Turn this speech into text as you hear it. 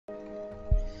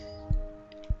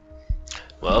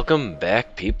Welcome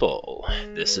back, people.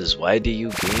 This is YDU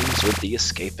Games with the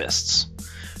Escapists.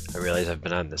 I realize I've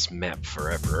been on this map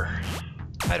forever.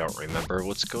 I don't remember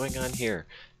what's going on here,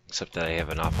 except that I have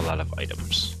an awful lot of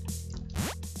items.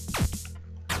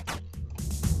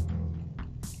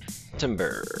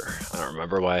 Timber. I don't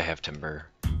remember why I have timber.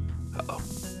 Uh-oh.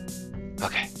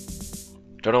 Okay.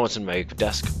 Don't know what's in my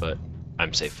desk, but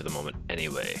I'm safe for the moment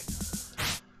anyway.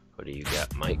 What do you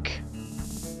got, Mike?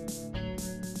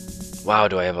 Wow,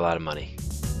 do I have a lot of money.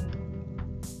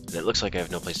 And it looks like I have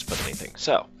no place to put anything,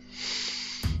 so.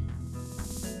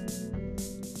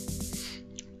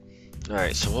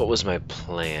 Alright, so what was my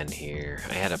plan here?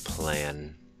 I had a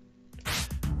plan.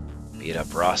 Beat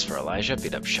up Ross for Elijah,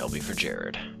 beat up Shelby for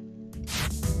Jared.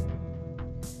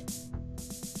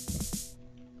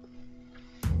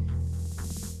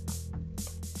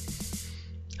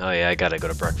 Oh yeah, I gotta go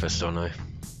to breakfast, don't I?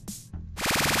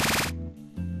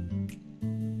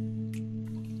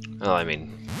 Well, I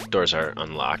mean, doors are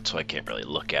unlocked, so I can't really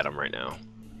look at them right now.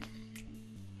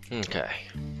 Okay.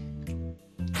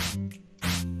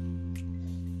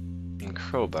 And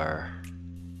crowbar.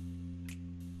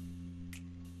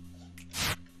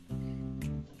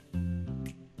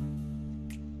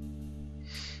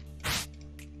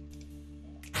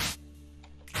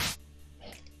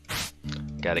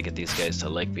 Gotta get these guys to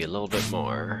like me a little bit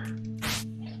more.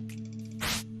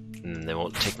 And they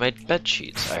won't take my bed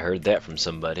sheets. I heard that from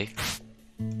somebody.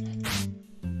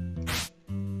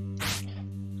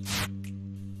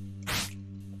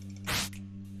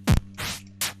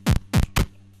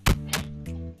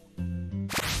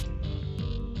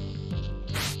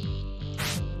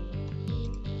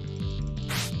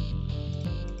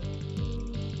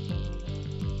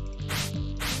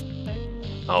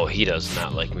 Oh, he does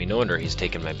not like me. No wonder he's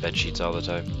taking my bed sheets all the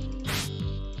time.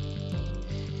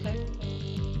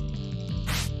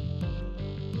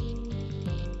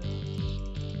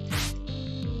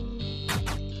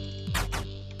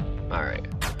 Alright.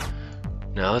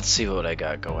 Now let's see what I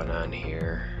got going on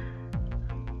here.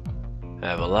 I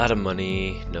have a lot of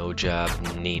money, no job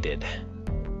needed.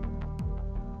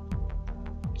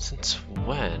 Since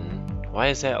when? Why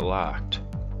is that locked?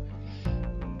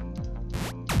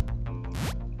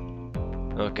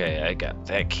 Okay, I got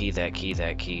that key, that key,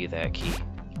 that key, that key.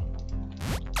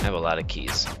 I have a lot of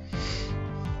keys.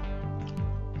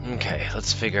 Okay,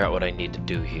 let's figure out what I need to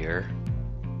do here.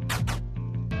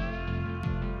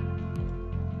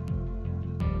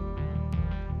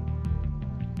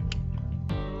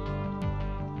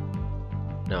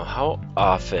 Now, how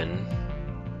often...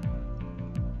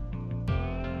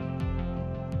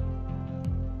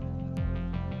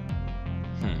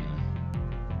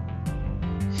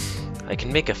 I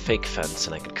can make a fake fence,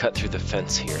 and I could cut through the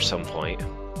fence here some point.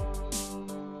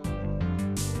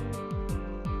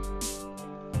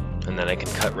 And then I can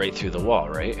cut right through the wall,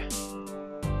 right?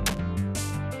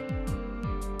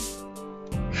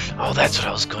 Oh, that's what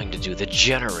I was going to do, the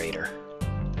generator.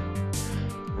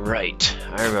 Right,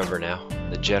 I remember now,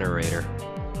 the generator.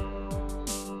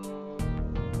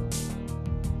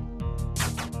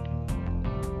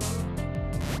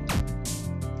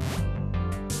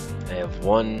 I have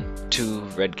 1, 2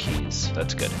 red keys.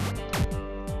 That's good.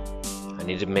 I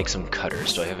need to make some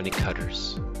cutters. Do I have any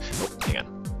cutters? Oh, hang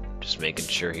on. Just making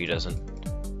sure he doesn't.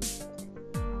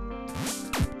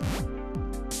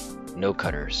 No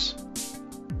cutters.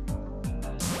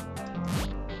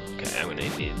 Okay, I'm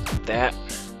gonna need that.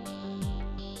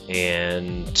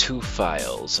 And 2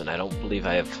 files. And I don't believe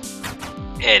I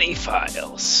have any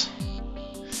files.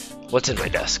 What's in my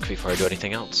desk before I do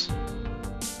anything else?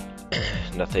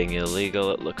 Nothing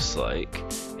illegal, it looks like.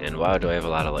 And wow, do I have a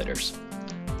lot of lighters.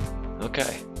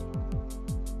 Okay.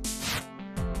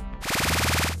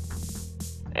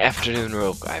 Afternoon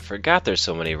roll. I forgot there's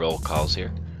so many roll calls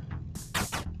here.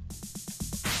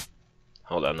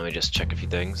 Hold on, let me just check a few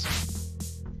things.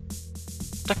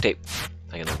 Duct tape.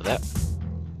 I can live with that.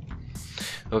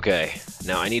 Okay,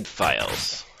 now I need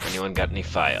files. Anyone got any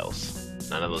files?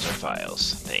 None of those are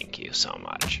files. Thank you so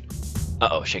much.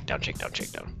 Uh-oh, shakedown, shakedown,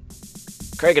 shakedown.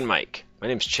 Craig and Mike. My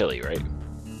name's Chili, right?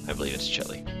 I believe it's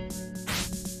Chili.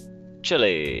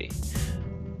 Chili!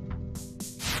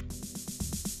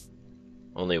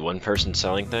 Only one person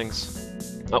selling things?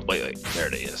 Oh, wait, there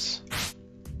it is.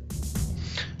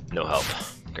 No help.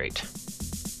 Great.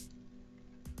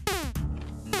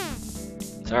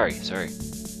 Sorry.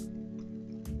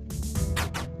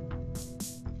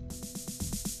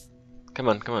 Come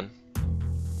on.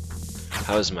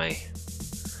 How's my...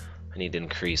 I need to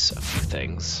increase a few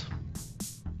things.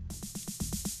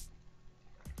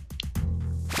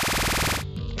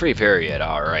 Free period,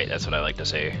 alright, that's what I like to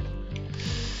say.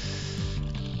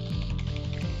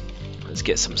 let's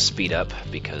get some speed up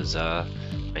because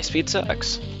my speed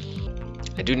sucks.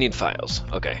 I do need files.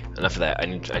 Okay, enough of that.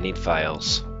 I need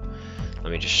files. Let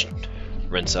me just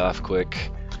rinse off quick.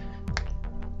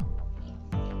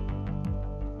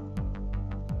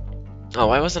 Oh,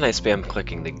 why wasn't I spam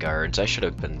clicking the guards? I should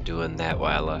have been doing that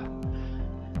while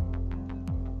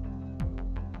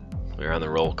we were on the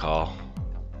roll call.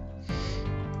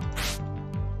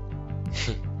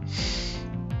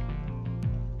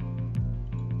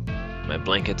 My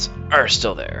blankets are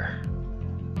still there.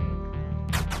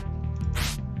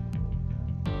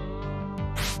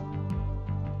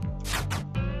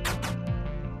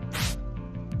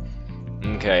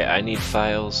 Okay, I need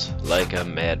files like a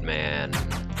madman.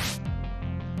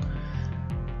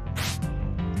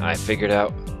 I figured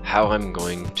out how I'm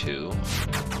going to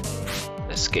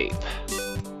escape.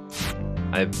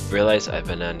 I realize I've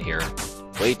been on here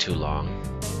way too long.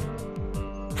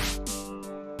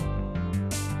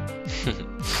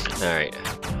 Alright.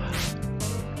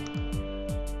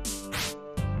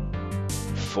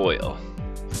 Foil.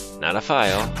 Not a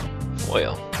file.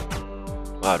 Foil.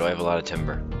 Wow, do I have a lot of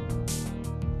timber?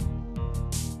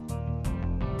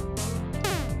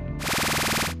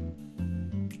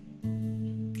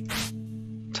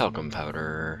 Talcum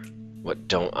powder. What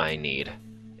don't I need?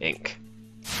 Ink.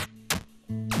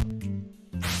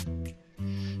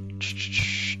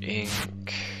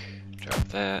 Ink. Drop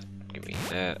that. Give me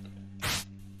that.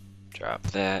 Drop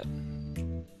that.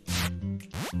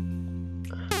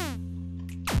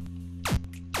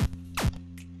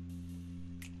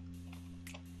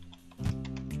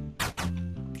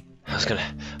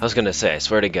 I was gonna say, I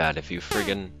swear to God, if you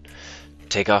friggin'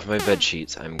 take off my bed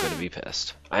sheets, I'm gonna be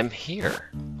pissed. I'm here.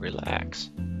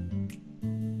 Relax.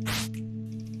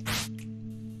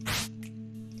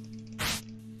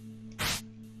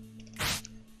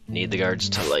 Need the guards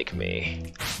to like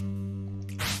me.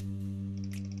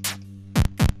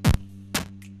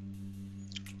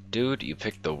 Dude, you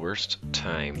picked the worst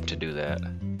time to do that.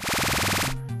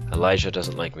 Elijah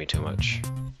doesn't like me too much.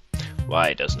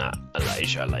 Why does not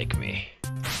Elijah like me?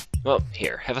 Well,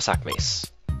 here, have a sock mace.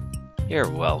 You're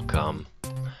welcome.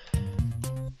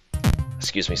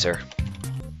 Excuse me, sir.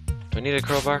 Do I need a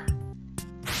crowbar?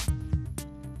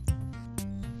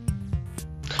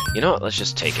 You know what, let's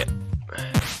just take it.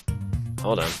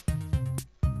 Hold on.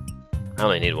 I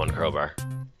only need one crowbar.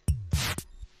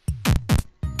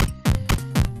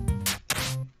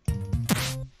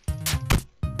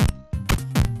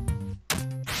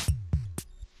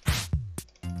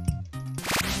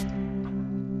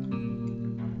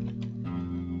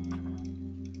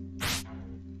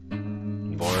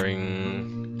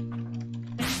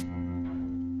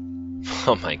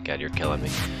 Oh my God, you're killing me.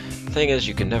 Thing is,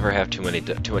 you can never have too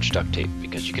much duct tape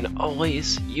because you can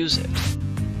always use it.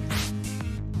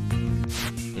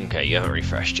 Okay, you haven't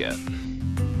refreshed yet.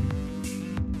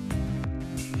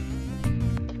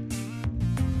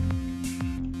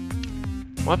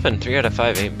 Weapon 3 out of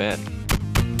 5 ain't bad.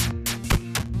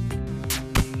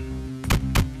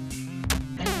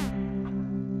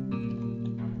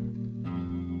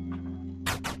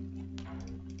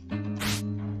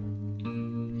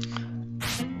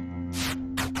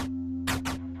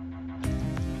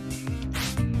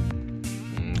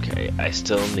 I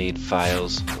still need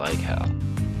files like hell.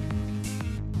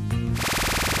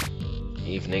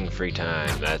 Evening free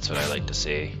time, that's what I like to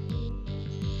see.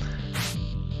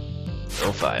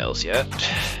 No files yet.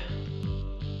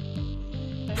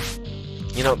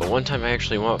 You know, the one time I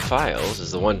actually want files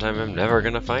is the one time I'm never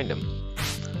gonna find them.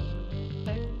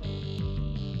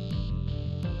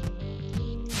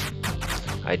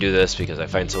 I do this because I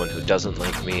find someone who doesn't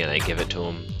like me and I give it to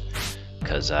them.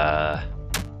 Because,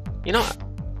 you know,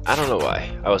 I don't know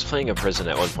why. I was playing a prison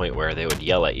at one point where they would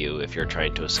yell at you if you're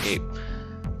trying to escape.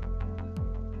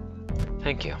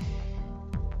 Thank you.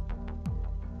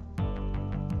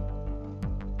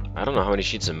 I don't know how many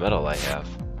sheets of metal I have.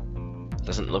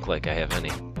 Doesn't look like I have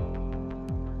any.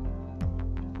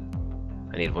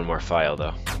 I need one more file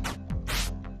though.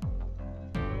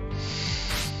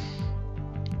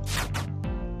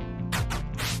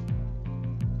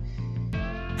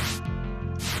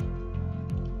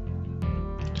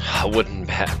 A wooden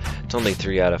bat. It's only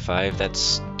 3 out of 5. That's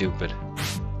stupid.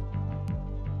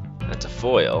 That's a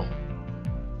foil.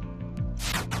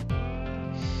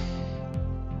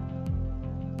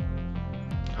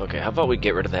 Okay, how about we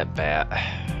get rid of that bat?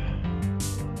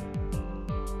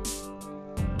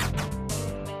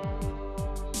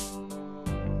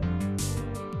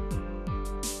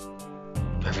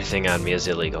 Everything on me is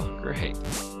illegal. Great.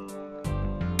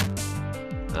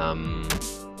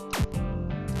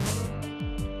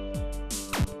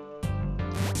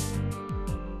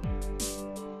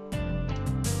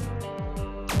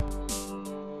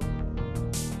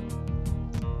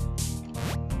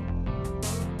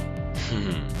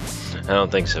 I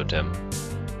don't think so, Tim.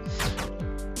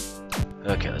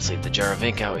 Okay, let's leave the jar of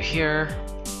ink out here.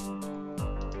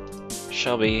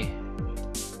 Shelby,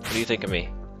 what do you think of me?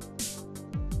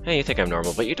 Hey, you think I'm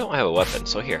normal, but you don't have a weapon,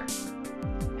 so here.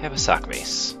 Have a sock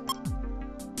mace.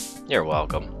 You're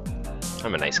welcome.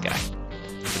 I'm a nice guy.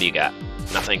 What do you got?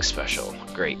 Nothing special.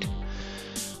 Great.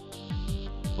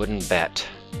 Wooden bat.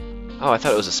 Oh, I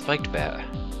thought it was a spiked bat.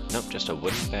 Nope, just a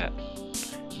wooden bat.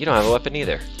 You don't have a weapon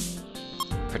either.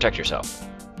 Protect yourself.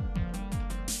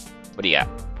 What do you got?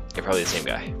 You're probably the same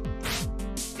guy.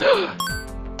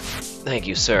 Thank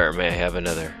you, sir. May I have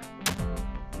another?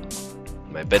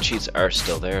 My bedsheets are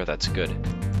still there. That's good.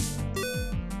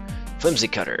 Flimsy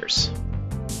cutters.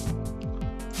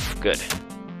 Good.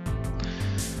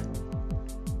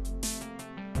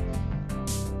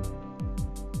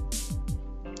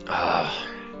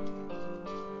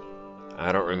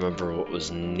 I don't remember what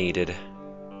was needed.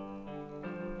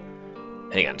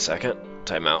 Hang on a second.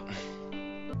 Time out.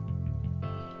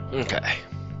 Okay.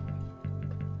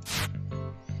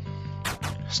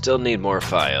 Still need more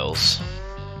files.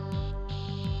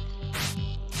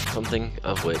 Something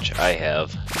of which I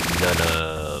have none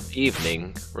of.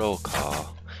 Evening. Roll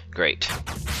call. Great.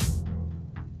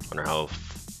 Wonder how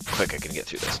quick I can get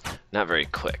through this. Not very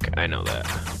quick, I know that.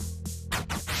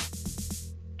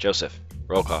 Joseph.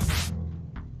 Roll call.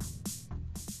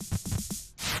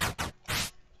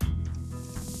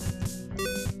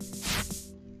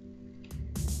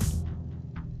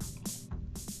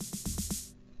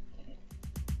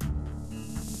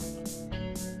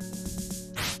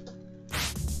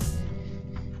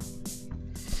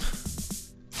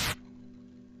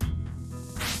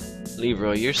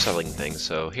 Leroy, you're selling things,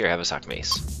 so here, have a sock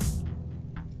mace.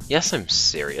 Yes, I'm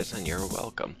serious, and you're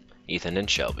welcome. Ethan and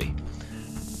Shelby.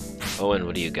 Owen,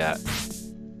 what do you got?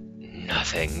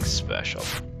 Nothing special.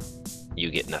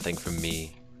 You get nothing from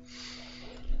me.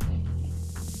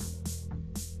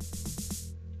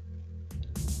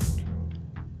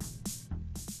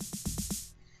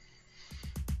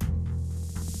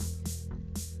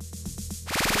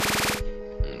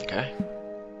 Okay.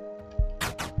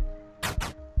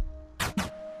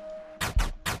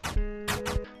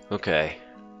 Okay.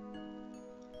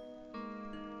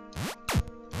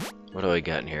 What do I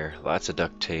got in here? Lots of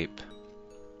duct tape.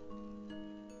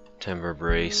 Timber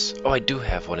brace. Oh, I do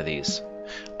have one of these.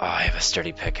 Oh, I have a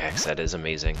sturdy pickaxe. That is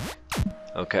amazing.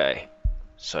 Okay.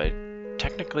 So I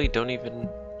technically don't even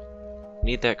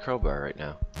need that crowbar right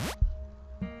now.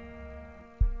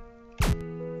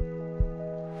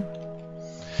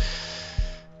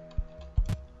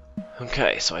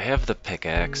 Okay, so I have the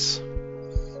pickaxe.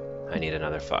 I need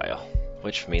another file,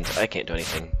 which means I can't do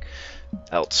anything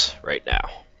else right now.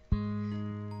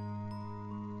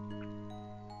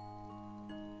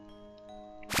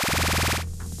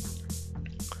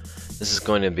 This is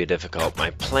going to be difficult.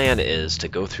 My plan is to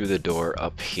go through the door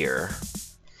up here,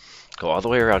 go all the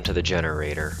way around to the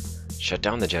generator, shut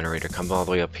down the generator, come all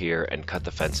the way up here, and cut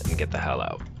the fence and get the hell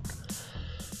out.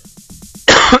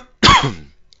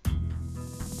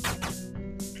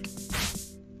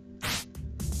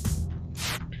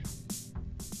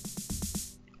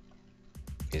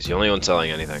 He's the only one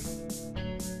selling anything.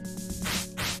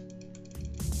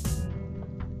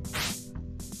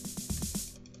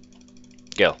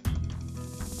 Gil.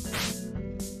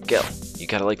 Gil, you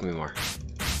gotta like me more.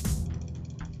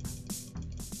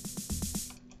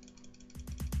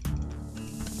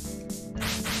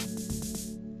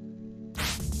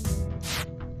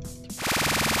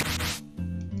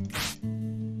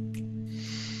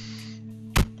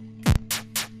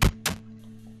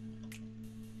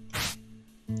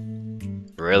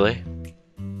 Really?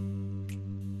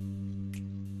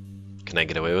 Can I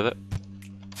get away with it?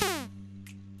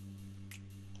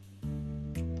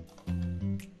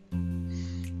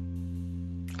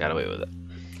 Got away with it.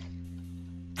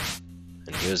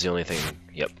 And he was the only thing.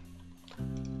 Yep.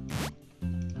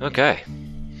 Okay.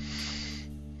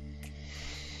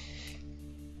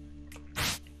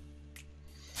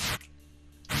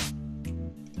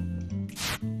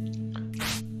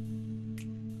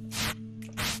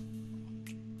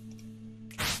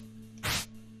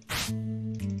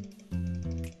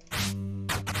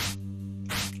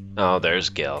 Oh, there's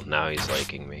Gil. Now he's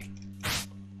liking me.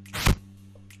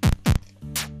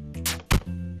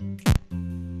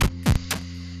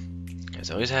 Guys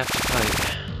always have to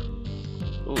fight.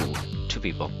 Ooh, 2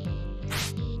 people.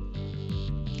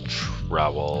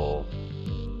 Trowel.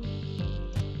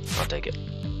 I'll take it.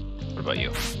 What about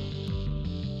you?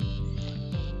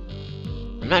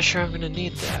 I'm not sure I'm gonna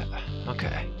need that.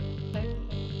 Okay.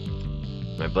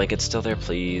 My blanket's still there?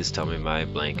 Please tell me my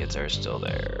blankets are still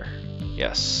there.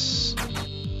 Yes.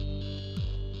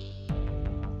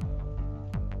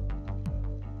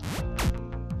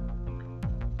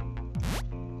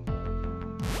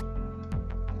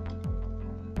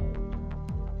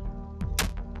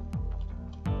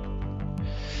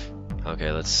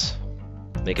 Okay, let's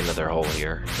make another hole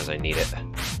here, because I need it.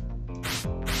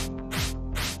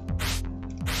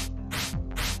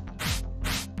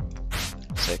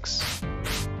 Six,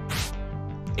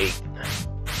 8,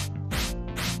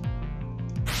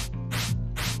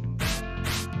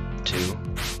 2,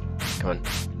 come on,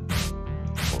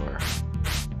 4,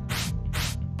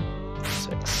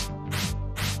 6,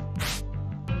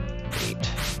 8.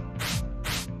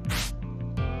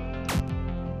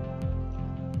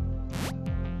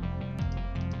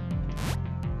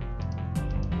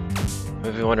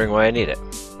 Maybe you're wondering why I need it.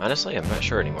 Honestly, I'm not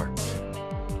sure anymore.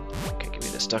 Okay, give me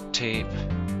this duct tape.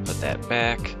 Put that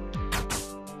back.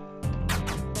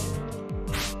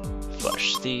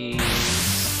 Flush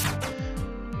these.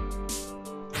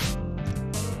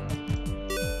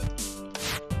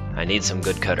 I need some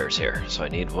good cutters here, so I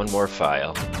need one more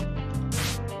file.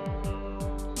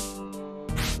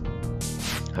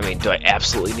 I mean, do I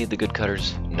absolutely need the good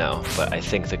cutters? No, but I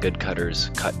think the good cutters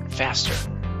cut faster.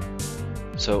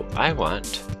 So I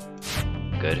want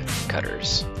good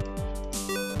cutters.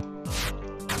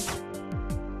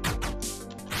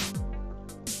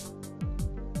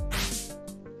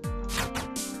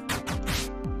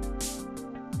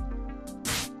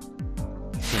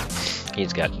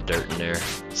 He's got dirt in there.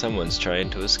 Someone's trying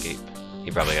to escape.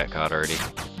 He probably got caught already.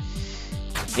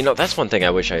 You know, that's one thing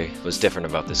I wish I was different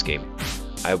about this game.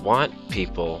 I want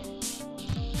people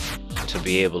to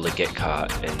be able to get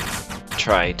caught and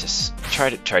try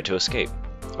to escape,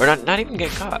 or not even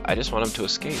get caught. I just want them to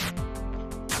escape.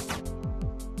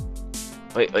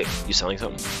 Wait, you selling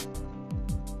something?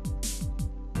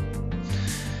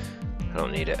 I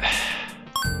don't need it,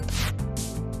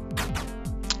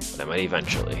 but I might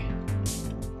eventually.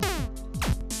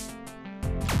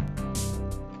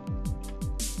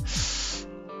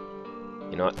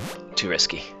 You know what? Too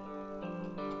risky.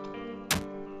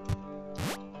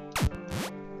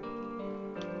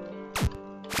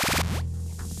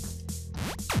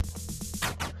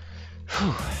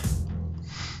 Whew.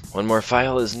 One more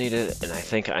file is needed, and I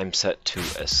think I'm set to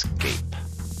escape.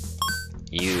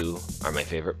 You are my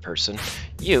favorite person.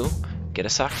 You get a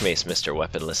sock mace, Mr.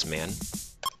 Weaponless Man.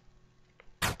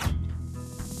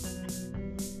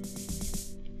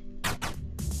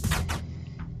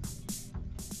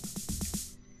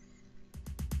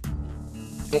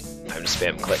 Time to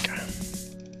spam click.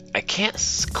 I can't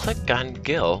click on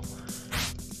Gil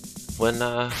when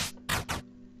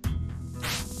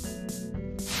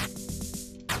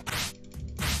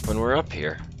we're up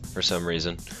here for some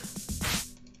reason.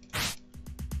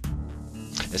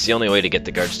 It's the only way to get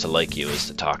the guards to like you is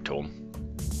to talk to them.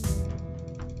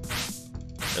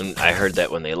 And I heard that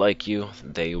when they like you,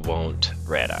 they won't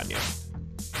rat on you.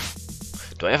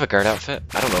 Do I have a guard outfit?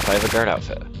 I don't know if I have a guard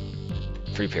outfit.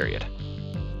 Free period.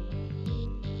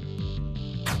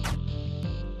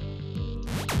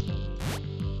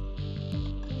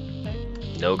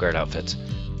 No guard outfits.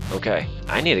 Okay,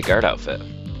 I need a guard outfit.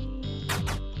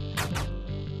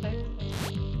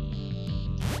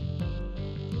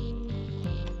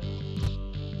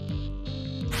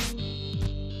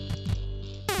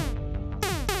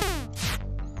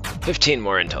 $15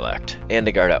 more intellect, and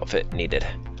a guard outfit needed.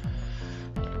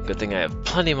 Good thing I have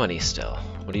plenty of money still.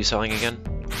 What are you selling again?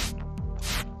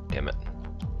 Damn it.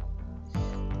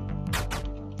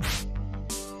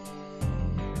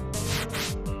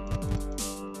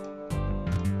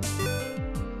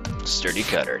 Sturdy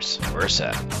cutters. We're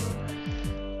set.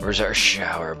 Where's our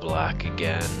shower block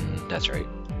again? That's right.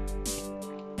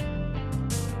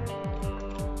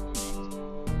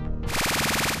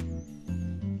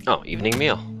 Oh, evening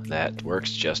meal. That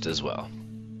works just as well.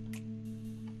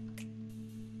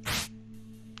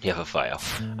 You have a file.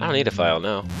 I don't need a file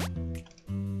now.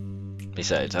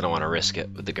 Besides, I don't want to risk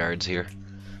it with the guards here.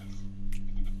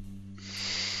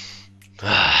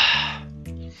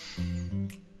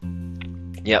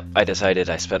 Yep, I decided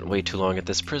I spent way too long at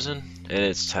this prison, and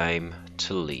it's time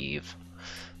to leave.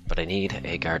 But I need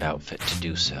a guard outfit to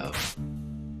do so.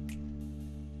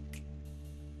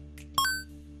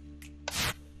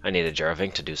 I need a jar of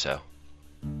ink to do so.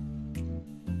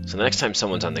 So the next time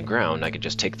someone's on the ground, I could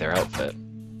just take their outfit.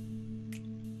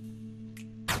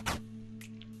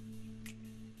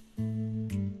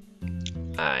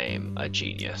 I'm a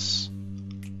genius.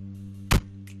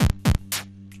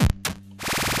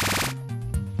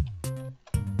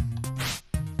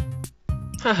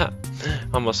 Haha,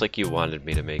 almost like you wanted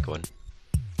me to make one.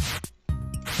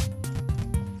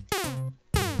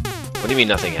 do you mean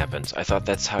nothing happens? I thought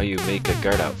that's how you make a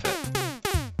guard outfit.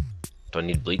 Do I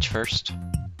need bleach first?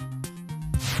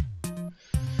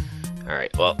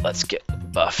 Alright, well, let's get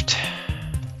buffed.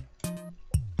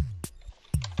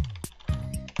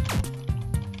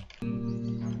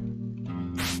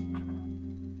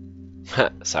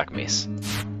 Sock mace.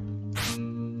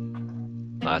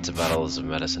 Lots of bottles of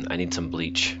medicine. I need some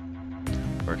bleach.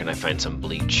 Where can I find some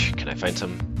bleach? Can I find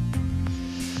some?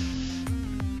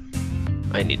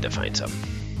 I need to find some.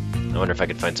 I wonder if I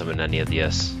could find some in any of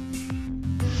these.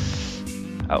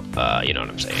 Oh, you know what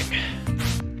I'm saying.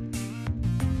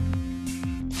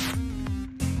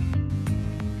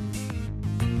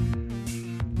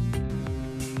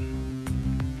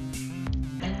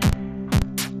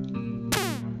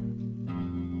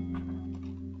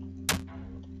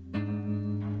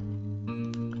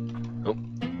 Oh.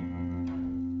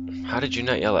 How did you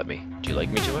not yell at me? Do you like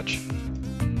me too much?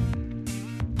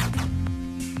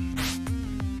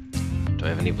 Do I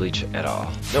have any bleach at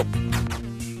all? Nope.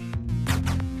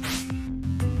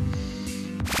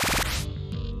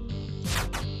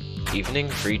 Evening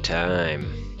free time.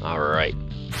 Alright.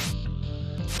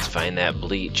 Let's find that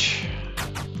bleach.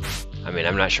 I mean,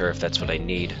 I'm not sure if that's what I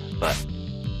need, but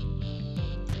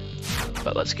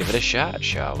let's give it a shot,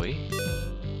 shall we?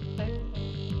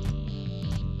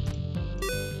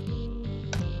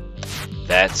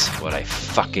 That's what I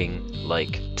fucking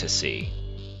like to see.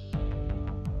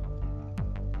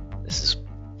 This is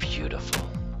beautiful.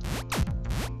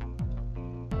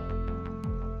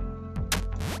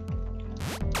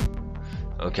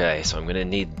 Okay, so I'm gonna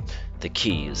need the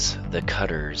keys, the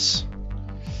cutters,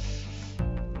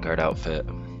 guard outfit.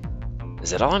 Is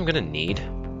that all I'm gonna need?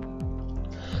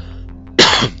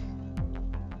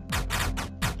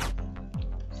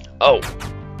 Oh!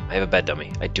 I have a bed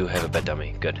dummy. I do have a bed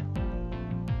dummy. Good.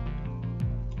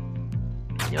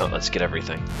 You know, let's get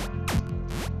everything.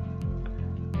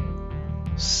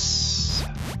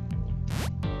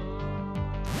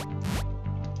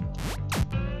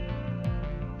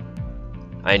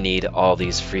 I need all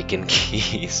these freaking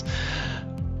keys.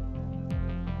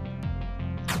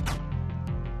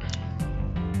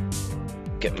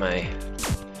 Get my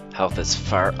health as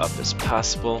far up as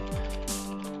possible.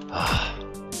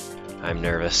 I'm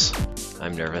nervous.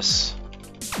 I'm nervous.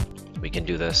 We can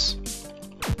do this.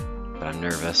 But I'm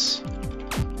nervous.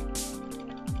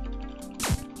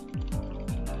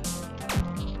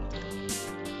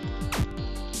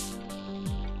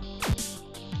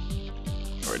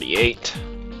 $48.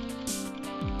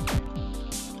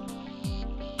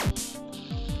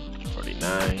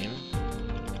 49.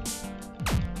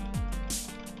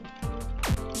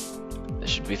 This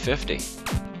should be 50.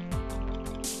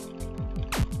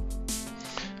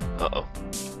 Uh-oh.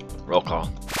 Roll call.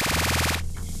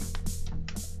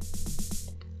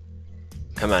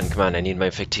 Come on, come on, I need my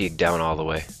fatigue down all the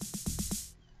way.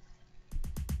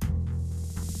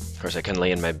 Of course, I can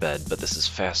lay in my bed, but this is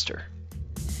faster.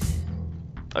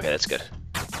 Okay, that's good.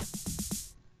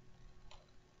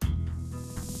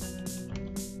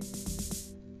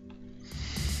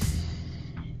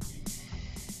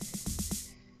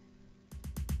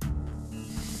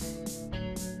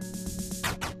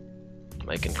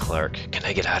 Mike and Clark. Can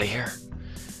I get out of here?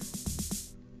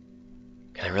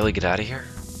 Can I really get out of here?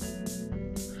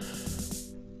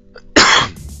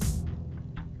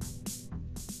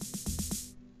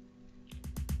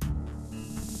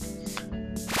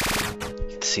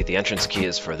 See, the entrance key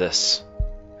is for this.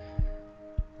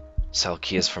 Cell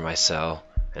key is for my cell,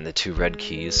 and the 2 red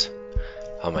keys.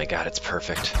 Oh my god, it's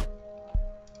perfect.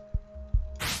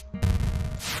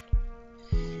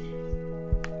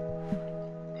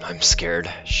 I'm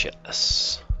scared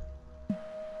shitless.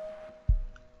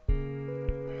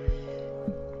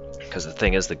 Because the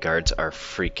thing is, the guards are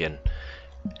freaking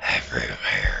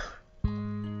everywhere.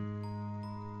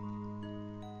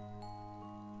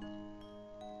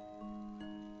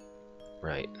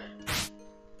 Right.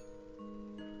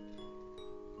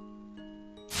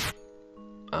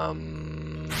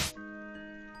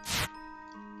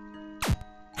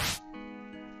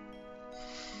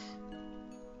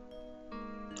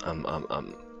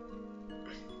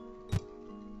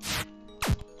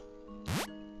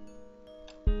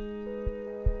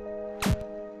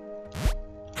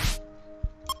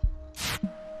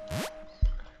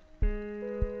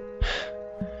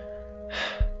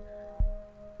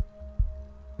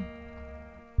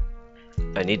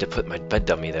 I need to put my bed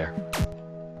dummy there.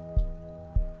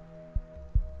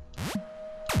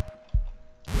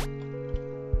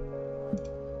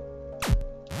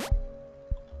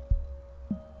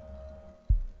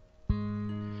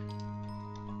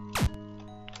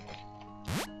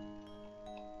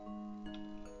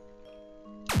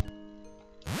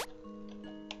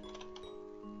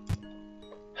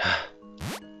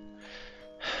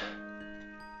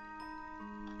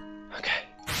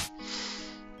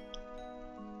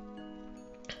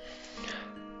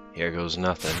 Here goes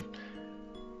nothing.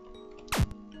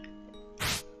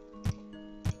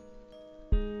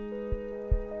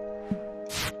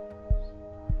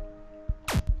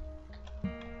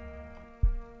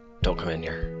 Don't come in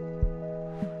here.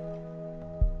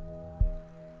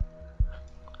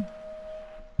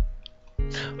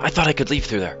 I thought I could leave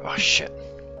through there. Oh, shit.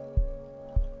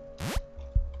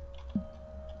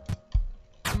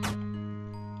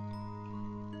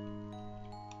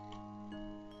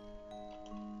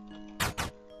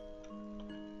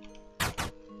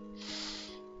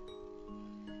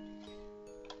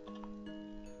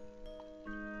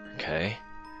 Okay.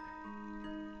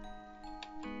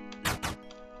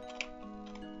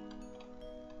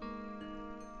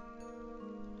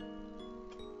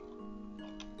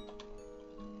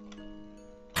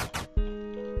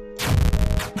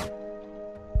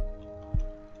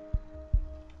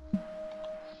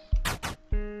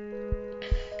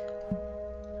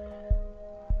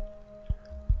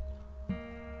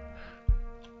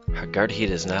 Our guard heat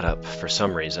is not up for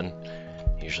some reason.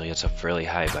 Usually it's up fairly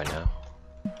high by now.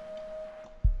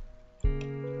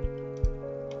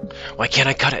 Why can't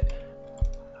I cut it?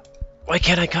 Why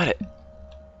can't I cut it?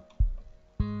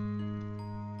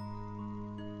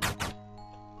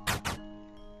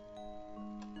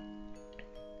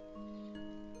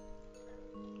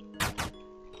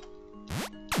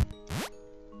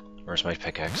 Where's my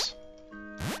pickaxe?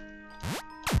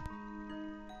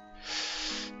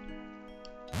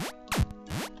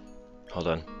 Hold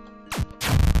on.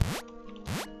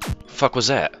 Fuck was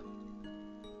that?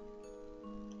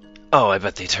 Oh, I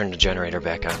bet they turned the generator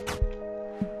back on.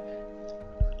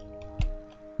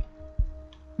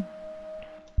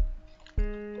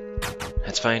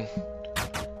 That's fine.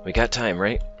 We got time,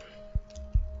 right?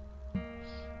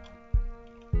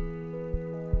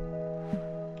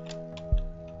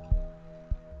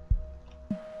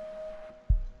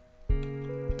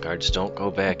 Guards don't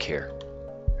go back here.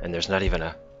 And there's not even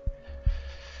a...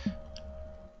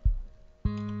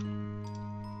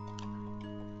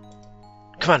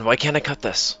 Come on, why can't I cut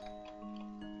this?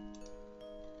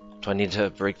 Do I need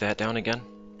to break that down again?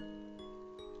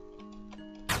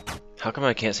 How come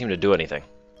I can't seem to do anything?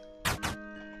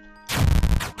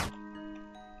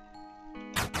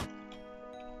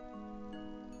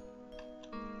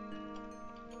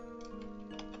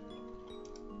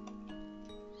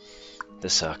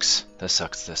 This sucks. This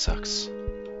sucks. This sucks.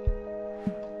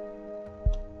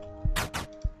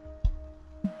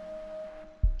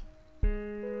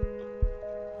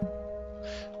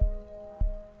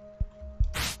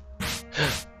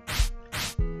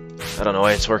 I don't know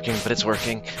why it's working, but it's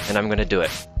working, and I'm gonna do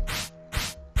it.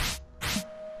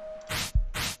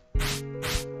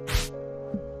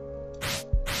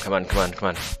 Come on, come on, come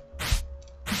on.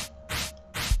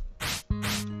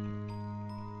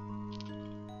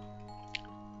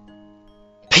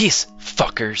 Peace,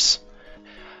 fuckers!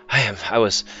 I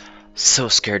was so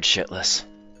scared shitless.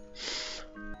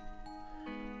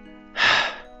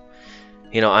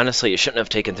 You know, honestly, it shouldn't have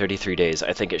taken 33 days.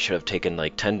 I think it should have taken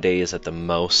like 10 days at the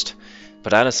most.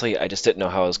 But honestly, I just didn't know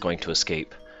how I was going to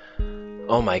escape.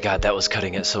 Oh my god, that was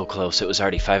cutting it so close. It was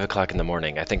already 5 o'clock in the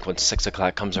morning. I think once 6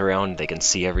 o'clock comes around, they can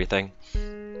see everything.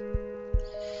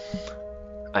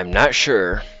 I'm not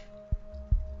sure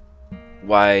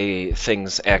why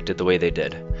things acted the way they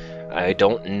did. I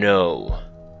don't know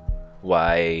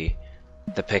why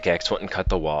the pickaxe wouldn't cut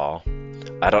the wall.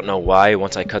 I don't know why,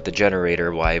 once I cut the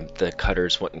generator, why the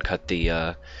cutters wouldn't cut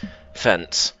the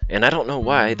fence. And I don't know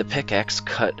why the pickaxe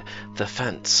cut the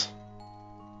fence.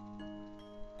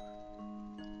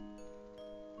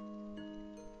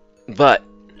 But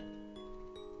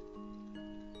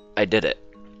I did it.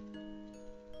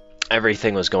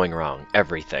 Everything was going wrong.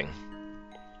 Everything.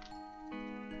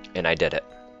 And I did it.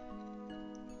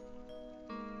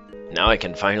 Now I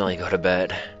can finally go to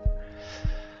bed.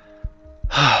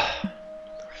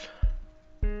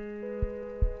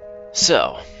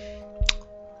 So,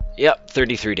 yep,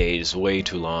 33 days, way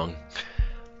too long.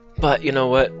 But you know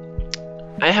what?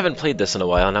 I haven't played this in a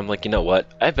while, and I'm like, you know what?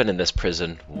 I've been in this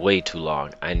prison way too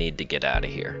long. I need to get out of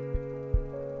here.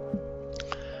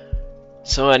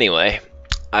 So anyway,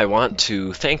 I want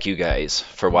to thank you guys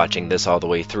for watching this all the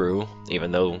way through,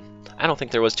 even though I don't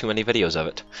think there was too many videos of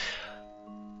it.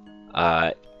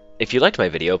 If you liked my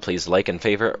video, please like and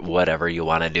favorite, whatever you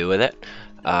want to do with it.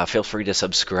 Feel free to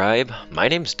subscribe. My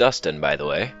name's Dustin, by the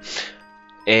way.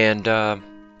 And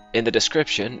in the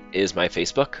description is my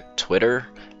Facebook, Twitter,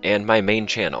 and my main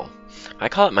channel. I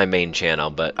call it my main channel,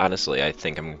 but honestly, I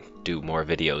think I'm going to do more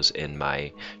videos in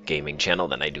my gaming channel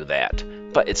than I do that.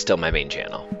 But it's still my main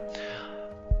channel.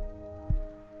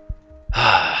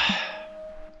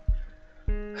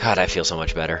 God, I feel so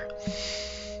much better.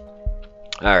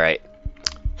 Alright.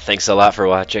 Thanks a lot for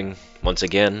watching once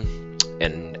again.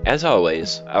 And as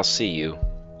always, I'll see you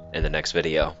in the next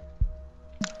video.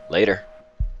 Later.